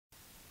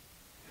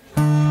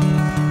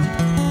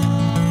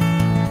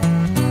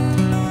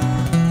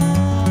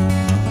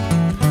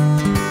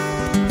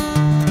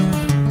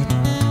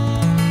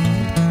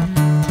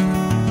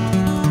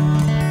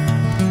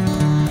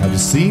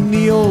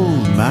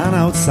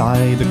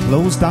outside a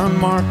closed-down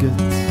market,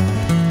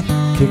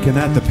 kicking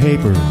at the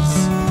papers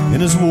in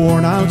his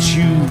worn-out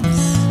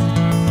shoes.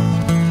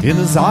 In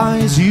his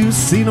eyes you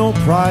see no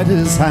pride,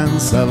 his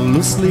hands held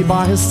loosely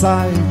by his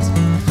side.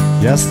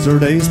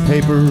 Yesterday's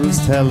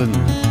papers telling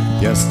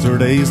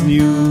yesterday's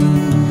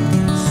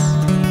news.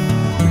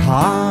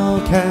 How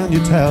can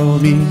you tell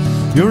me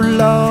you're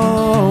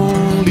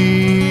lonely?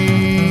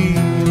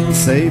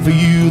 Say for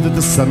you that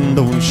the sun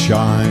don't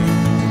shine.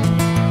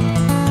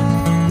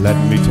 Let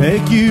me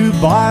take you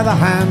by the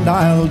hand,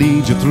 I'll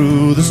lead you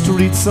through the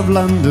streets of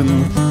London.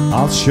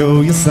 I'll show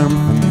you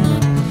something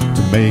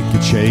to make you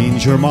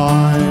change your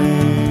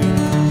mind.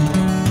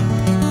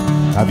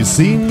 Have you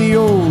seen the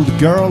old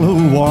girl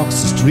who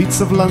walks the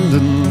streets of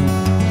London?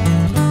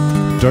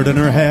 Dirt in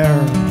her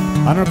hair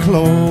and her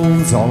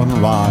clothes all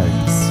in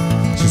rags.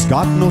 She's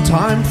got no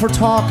time for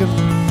talking,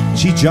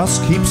 she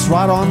just keeps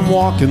right on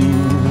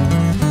walking,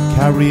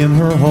 carrying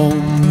her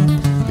home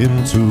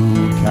into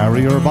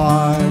carrier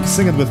bags.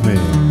 Sing it with me.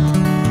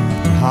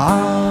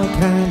 How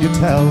can you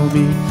tell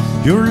me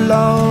you're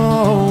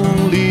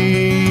lonely?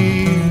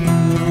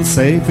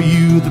 Say for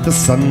you that the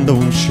sun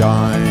don't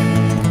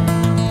shine.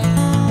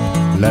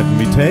 Let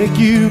me take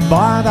you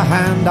by the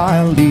hand,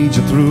 I'll lead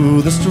you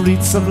through the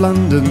streets of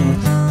London.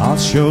 I'll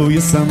show you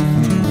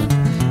something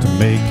to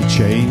make you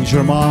change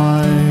your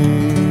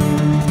mind.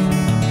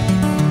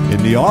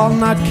 In the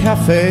all-night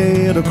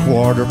cafe at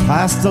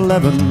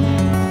 11:15,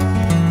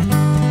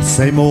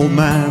 same old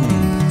man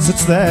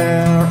sits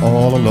there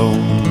all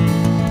alone,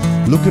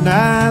 looking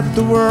at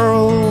the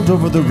world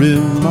over the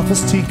rim of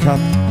his teacup.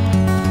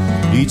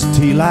 Each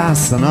tea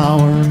lasts an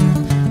hour,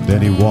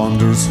 then he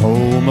wanders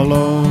home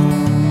alone.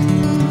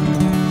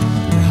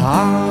 And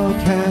how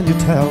can you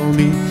tell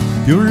me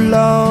you're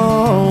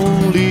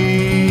lonely?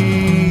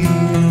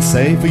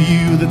 Say for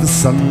you that the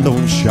sun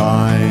don't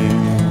shine.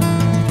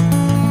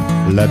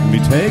 Let me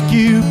take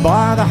you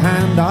by the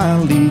hand,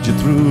 I'll lead you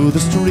through the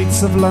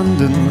streets of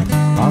London.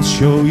 I'll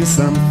show you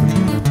something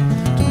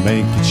to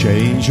make you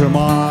change your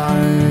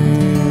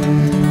mind.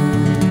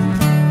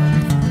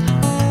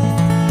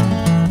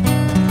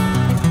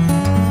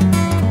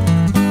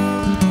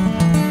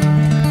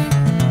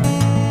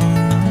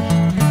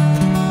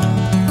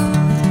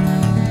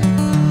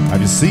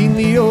 Have you seen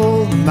the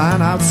old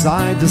man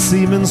outside the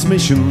Seaman's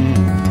Mission?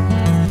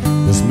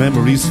 His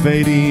memory's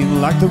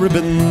fading like the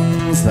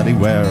ribbons that he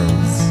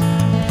wears.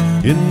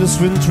 In this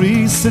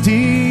wintry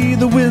city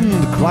the wind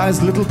cries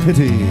little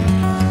pity,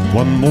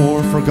 one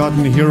more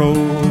forgotten hero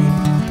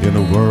in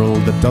a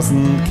world that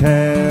doesn't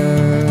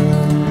care.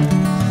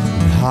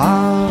 And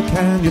how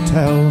can you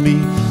tell me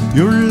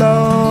you're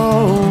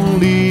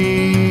lonely?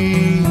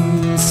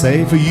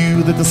 Say for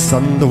you that the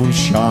sun don't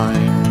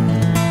shine.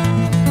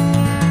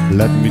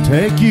 Let me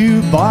take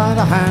you by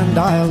the hand,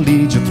 I'll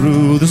lead you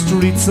through the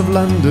streets of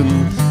London.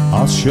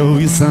 I'll show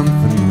you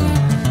something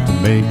to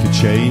make you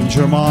change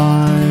your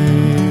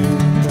mind.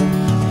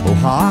 Oh,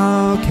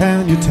 how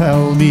can you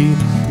tell me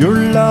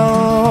you're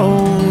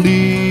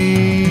lonely?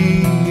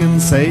 And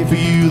say for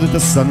you that the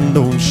sun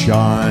don't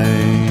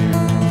shine.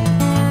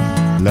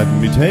 Let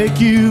me take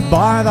you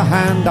by the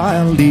hand,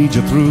 I'll lead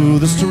you through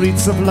the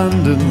streets of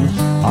London.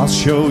 I'll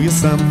show you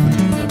something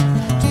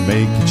to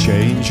make you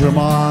change your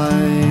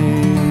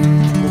mind.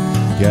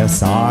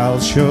 Yes, I'll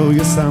show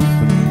you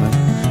something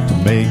to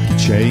make you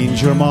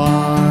change your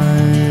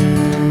mind.